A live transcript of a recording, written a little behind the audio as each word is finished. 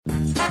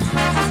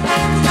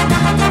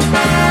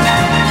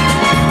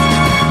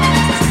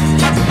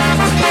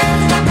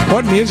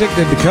What music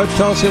did the coach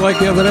tell us he liked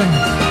the other day?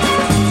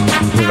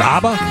 Was it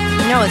ABBA?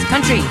 No, it's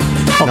country.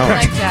 Oh, no.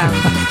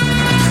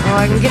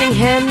 I'm getting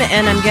him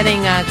and I'm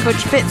getting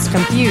Coach Fitz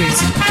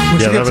confused.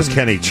 Yeah, that was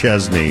Kenny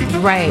Chesney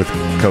with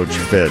Coach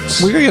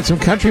Fitz. We're going to get some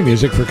country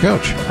music for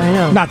Coach. I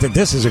know. Not that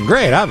this isn't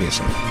great,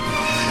 obviously.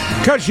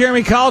 Coach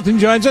Jeremy Colliton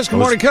joins us. Good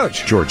morning,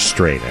 Coach. George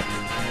Strait.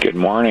 Good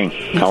morning.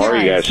 How are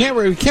you guys?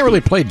 We can't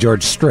really play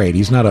George Strait.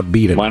 He's not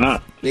upbeat enough. Why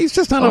not? He's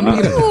just not upbeat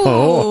enough.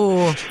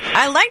 Oh.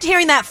 I liked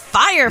hearing that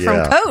fire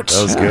from Coach.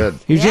 That was good.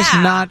 He's just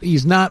not.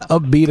 He's not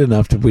upbeat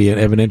enough to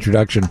have an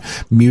introduction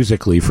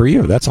musically for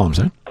you. That's all I'm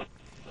saying.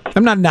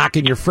 I'm not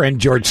knocking your friend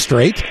George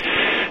Strait.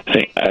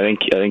 I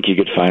think you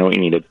could find what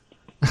you needed.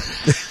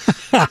 This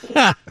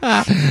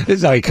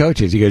is how he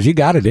coaches. He goes, "You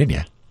got it in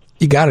you.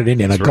 You got it in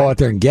you." And I go out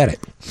there and get it.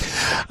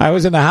 I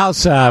was in the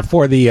house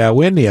for the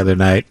win the other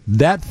night.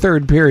 That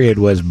third period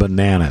was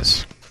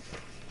bananas.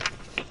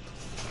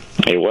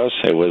 It was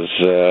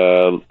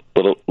a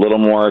little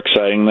more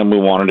exciting than we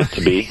wanted it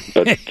to be,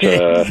 but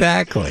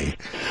exactly.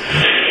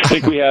 I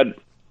think we had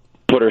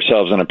put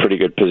ourselves in a pretty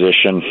good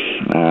position.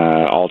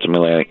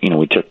 Ultimately,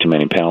 we took too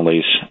many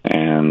penalties,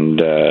 and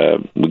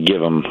we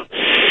give them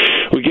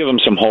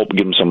some hope,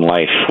 give them some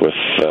life with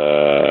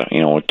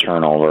a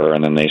turnover,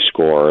 and then they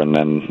score, and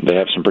then they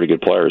have some pretty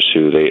good players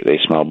who they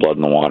smell blood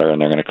in the water,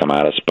 and they're going to come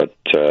at us. But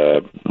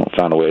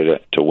found a way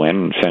to win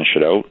and finish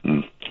it out,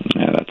 and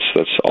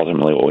that's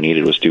ultimately what we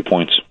needed was 2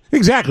 points.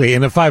 Exactly,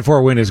 and a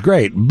 5-4 win is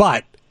great,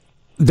 but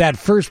that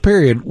first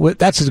period,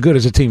 that's as good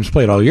as the team's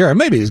played all year, and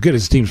maybe as good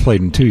as the team's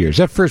played in 2 years.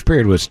 That first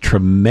period was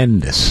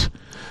tremendous.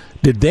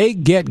 Did they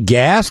get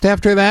gassed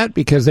after that?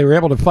 Because they were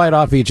able to fight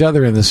off each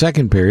other in the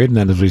second period, and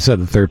then, as we said,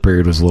 the third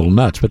period was a little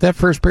nuts. But that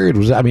first period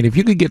was, if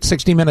you could get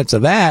 60 minutes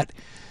of that,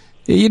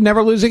 you'd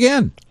never lose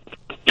again.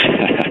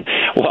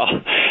 Well,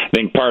 I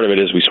think part of it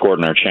is we scored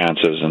in our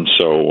chances, and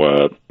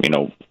so,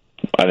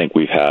 I think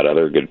we've had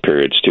other good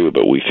periods too,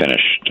 but we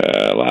finished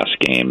last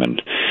game,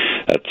 and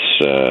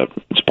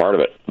it's part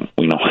of it.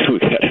 We know we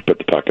got to put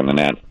the puck in the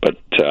net, but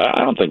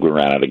I don't think we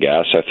ran out of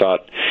gas. I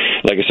thought,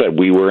 like I said,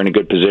 we were in a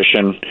good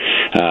position,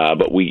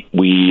 but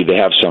they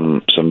have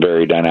some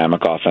very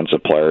dynamic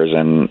offensive players,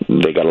 and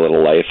they got a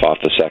little life off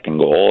the second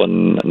goal,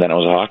 and then it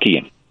was a hockey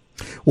game.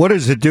 What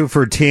does it do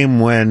for a team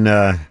when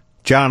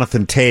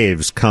Jonathan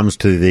Taves comes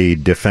to the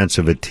defense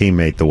of a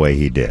teammate the way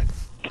he did?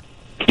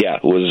 Yeah,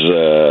 it was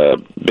a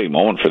big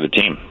moment for the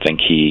team. I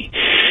think he,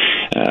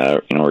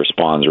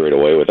 responds right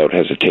away without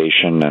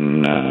hesitation,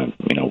 and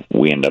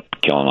we end up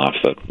killing off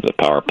the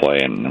power play,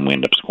 and we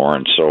end up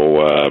scoring.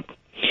 So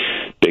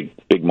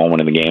big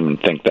moment in the game, and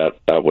think that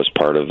was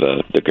part of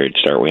the great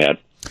start we had.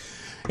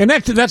 And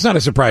that's not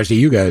a surprise to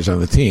you guys on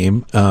the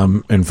team,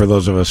 and for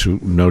those of us who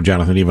know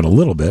Jonathan even a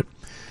little bit,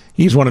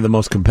 he's one of the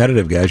most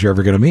competitive guys you're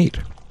ever going to meet.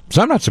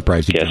 So I'm not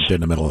surprised he jumped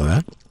in the middle of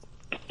that.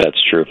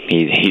 That's true.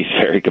 He's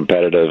very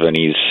competitive, and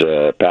he's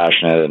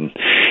passionate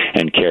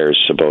and cares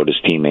about his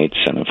teammates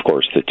and, of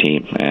course, the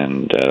team,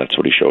 and that's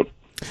what he showed.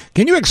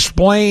 Can you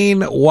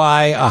explain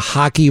why a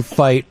hockey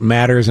fight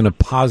matters in a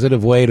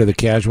positive way to the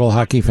casual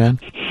hockey fan?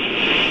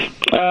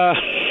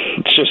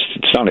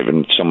 It's not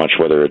even so much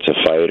whether it's a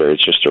fight or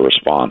it's just a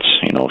response.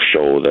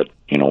 Show that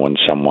when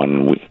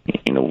someone we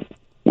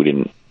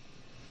didn't.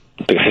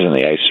 The guys on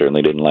the ice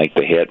certainly didn't like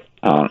the hit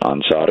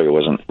on Sauter. He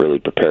wasn't really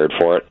prepared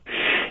for it.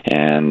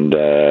 And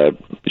it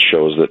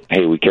shows that,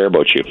 hey, we care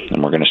about you,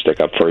 and we're going to stick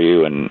up for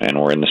you, and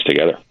we're in this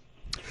together.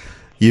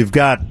 You've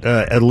got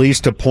at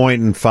least a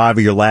point in 5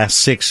 of your last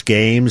 6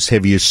 games.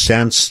 Have you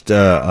sensed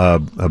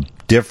a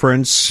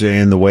difference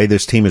in the way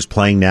this team is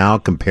playing now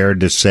compared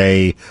to,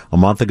 say, a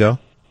month ago?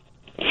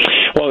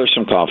 Well, there's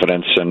some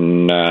confidence,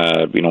 and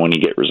when you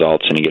get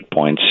results and you get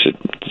points,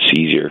 it's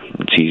easier.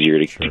 It's easier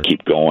to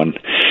keep going.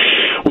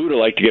 We would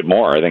have liked to get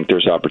more. I think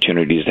there's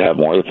opportunities to have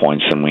more of the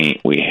points than we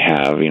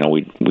have. We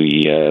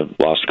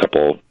lost a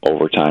couple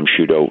overtime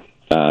shootout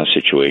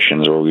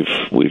situations where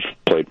we've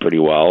played pretty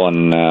well,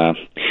 and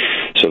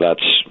so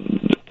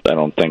I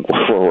don't think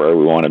we're where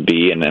we want to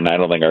be, and I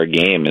don't think our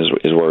game is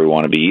where we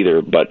want to be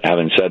either. But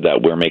having said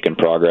that, we're making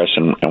progress,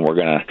 and we're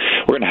gonna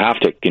have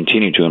to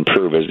continue to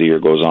improve as the year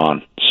goes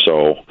on.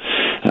 So,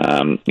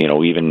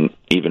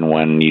 even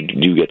when you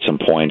do get some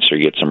points or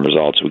you get some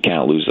results, we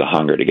can't lose the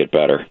hunger to get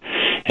better,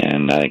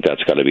 and I think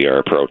that's got to be our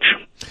approach.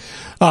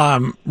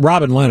 Robin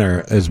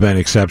Lehner has been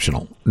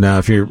exceptional. Now,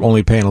 if you're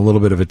only paying a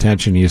little bit of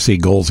attention, you see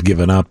goals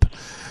given up,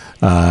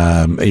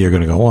 you're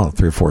going to go, well,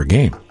 3 or 4 a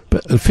game.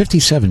 But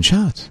 57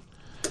 shots.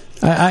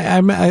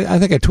 I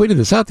think I tweeted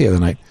this out the other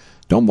night.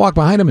 Don't walk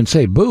behind him and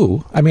say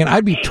boo.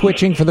 I'd be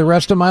twitching for the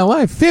rest of my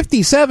life.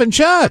 57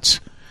 shots.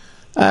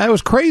 It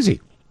was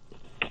crazy.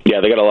 Yeah,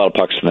 they got a lot of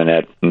pucks in the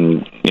net.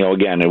 And,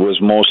 again, it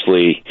was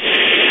mostly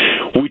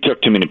we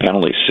took too many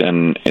penalties,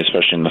 and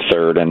especially in the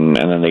third, and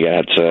then they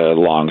had a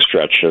long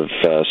stretch of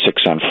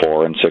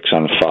 6-on-4 and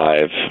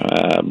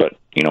 6-on-5. But,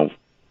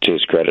 to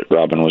his credit,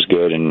 Robin was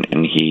good, and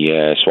he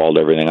swallowed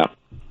everything up.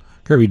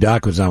 Kirby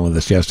Doc was on with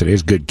us yesterday.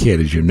 He's a good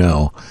kid, as you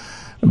know.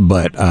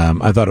 But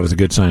I thought it was a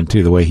good sign,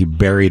 too, the way he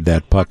buried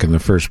that puck in the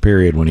first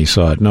period when he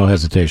saw it. No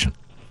hesitation.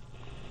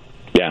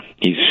 Yeah,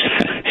 he's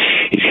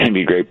going to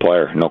be a great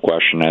player, no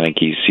question. I think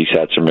he's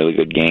had some really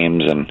good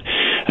games, and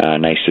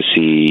nice to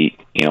see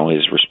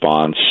his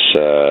response.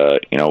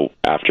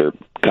 After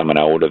coming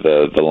out of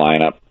the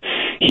lineup,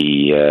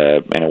 he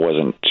and it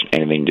wasn't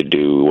anything to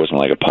do. It wasn't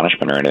like a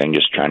punishment or anything.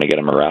 Just trying to get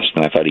him a rest,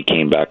 and I thought he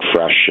came back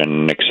fresh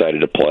and excited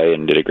to play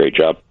and did a great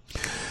job.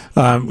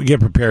 Get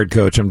prepared,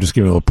 Coach. I'm just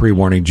giving a little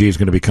pre-warning. G is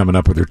going to be coming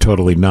up with her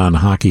totally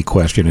non-hockey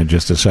question in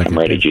just a second. I'm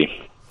ready, G.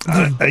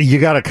 You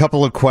got a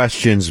couple of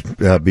questions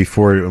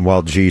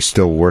while G's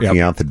still working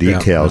out the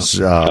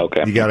details.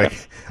 Okay. You got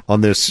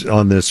on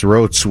this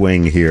road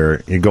swing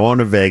here. You're going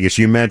to Vegas.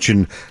 You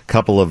mentioned a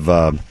couple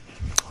of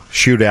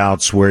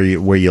shootouts where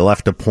you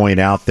left a point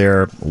out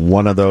there.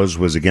 One of those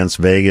was against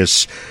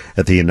Vegas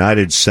at the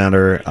United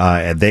Center.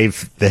 And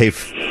they've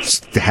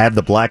had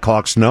the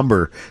Blackhawks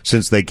number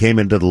since they came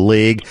into the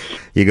league.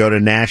 You go to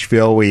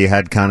Nashville, where you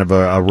had kind of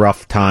a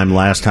rough time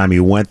last time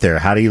you went there.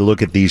 How do you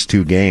look at these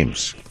two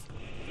games?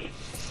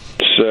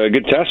 It's a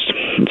good test.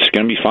 It's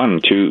going to be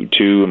fun.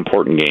 Two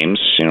important games,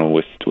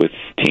 with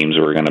teams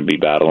we're going to be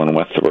battling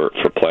with for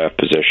playoff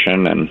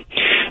position. And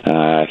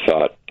I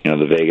thought,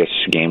 the Vegas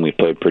game we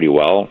played pretty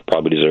well,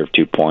 probably deserved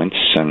 2 points,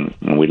 and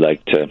we'd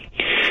like to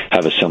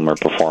have a similar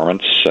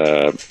performance.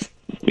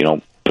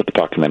 Put the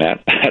puck in the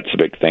net. That's a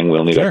big thing. We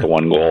only got the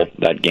one goal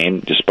that game,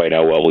 despite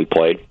how well we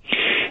played.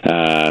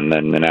 And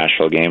then the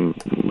Nashville game,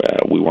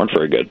 we weren't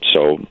very good.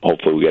 So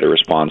hopefully we get a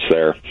response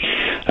there.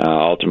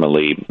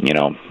 Ultimately,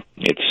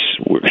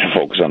 we're going to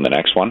focus on the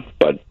next one,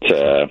 but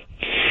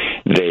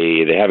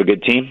they have a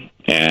good team,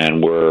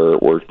 and we're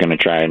going to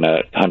try and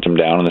hunt them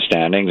down in the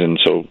standings, and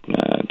so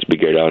it's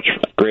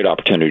a great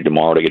opportunity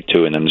tomorrow to get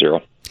 2 and then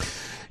 0.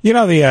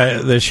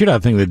 The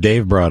shootout thing that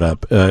Dave brought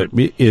up,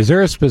 is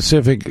there a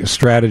specific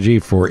strategy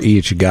for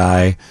each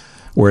guy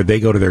where they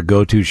go to their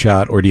go-to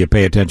shot, or do you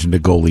pay attention to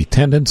goalie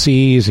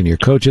tendencies and your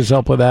coaches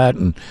help with that,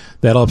 and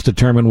that helps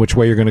determine which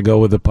way you're going to go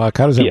with the puck?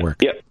 How does that work?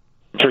 Yeah,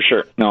 for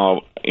sure.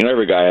 No,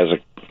 every guy has a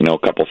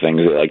couple things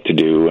they like to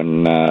do,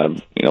 and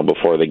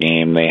before the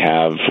game we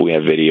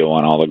have video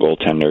on all the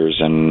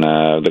goaltenders, and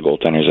the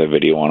goaltenders have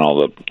video on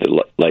all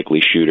the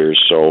likely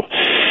shooters, so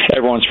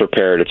everyone's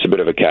prepared. It's a bit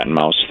of a cat and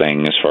mouse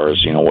thing as far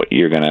as what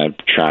you're going to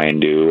try and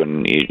do,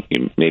 and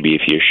maybe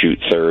if you shoot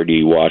third,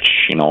 you watch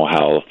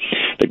how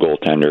the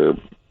goaltender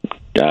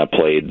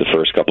played the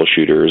first couple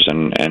shooters,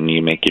 and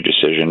you make your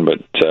decision. But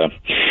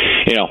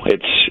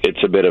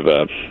it's a bit of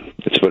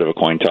a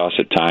coin toss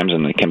at times,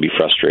 and it can be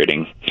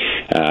frustrating.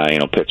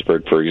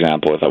 Pittsburgh, for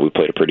example, I thought we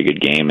played a pretty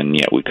good game, and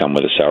yet we come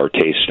with a sour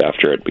taste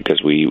after it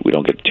because we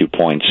don't get 2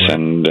 points,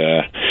 and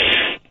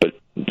but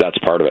that's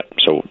part of it.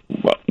 So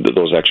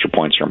those extra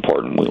points are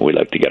important. We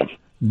like to get them.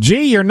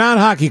 G, your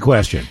non-hockey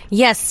question.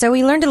 Yes, so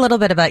we learned a little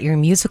bit about your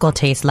musical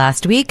taste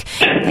last week.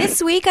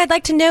 This week, I'd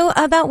like to know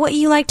about what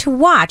you like to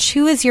watch.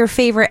 Who is your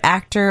favorite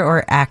actor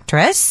or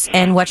actress,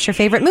 and what's your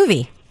favorite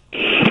movie?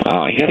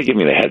 You got to give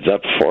me the heads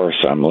up before,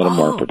 so I'm a little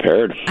more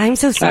prepared. I'm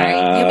so sorry. You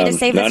want me to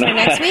save this for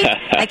next week?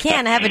 I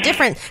can. I have a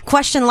different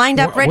question lined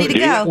up, ready to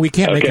go. We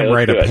can't make him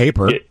write a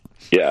paper.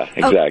 Yeah,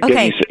 exactly.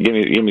 Okay. Give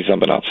me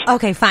something else.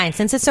 Okay, fine.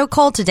 Since it's so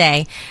cold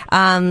today,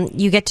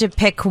 you get to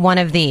pick one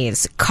of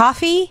these: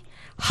 coffee,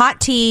 hot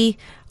tea,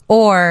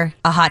 or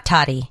a hot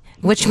toddy.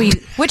 Which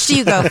do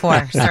you go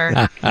for,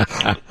 sir?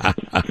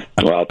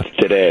 Well,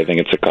 today I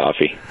think it's a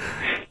coffee.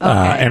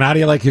 Okay. And how do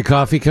you like your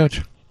coffee,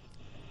 Coach?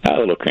 A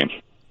little cream.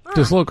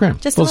 Just a little cream.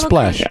 Just a little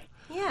splash.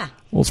 Cream. Yeah. A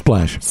little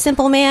splash.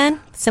 Simple man,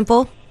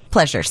 simple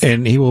pleasures.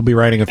 And he will be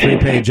writing a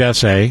 3-page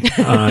essay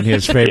on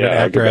his favorite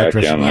actor,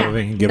 actress in the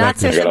movie. Get Not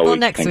so simple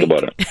next week.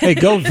 Hey,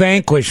 go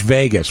vanquish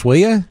Vegas, will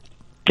you?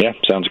 Yeah,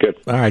 sounds good.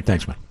 All right,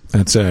 thanks, man.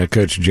 That's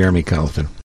Coach Jeremy Colliton.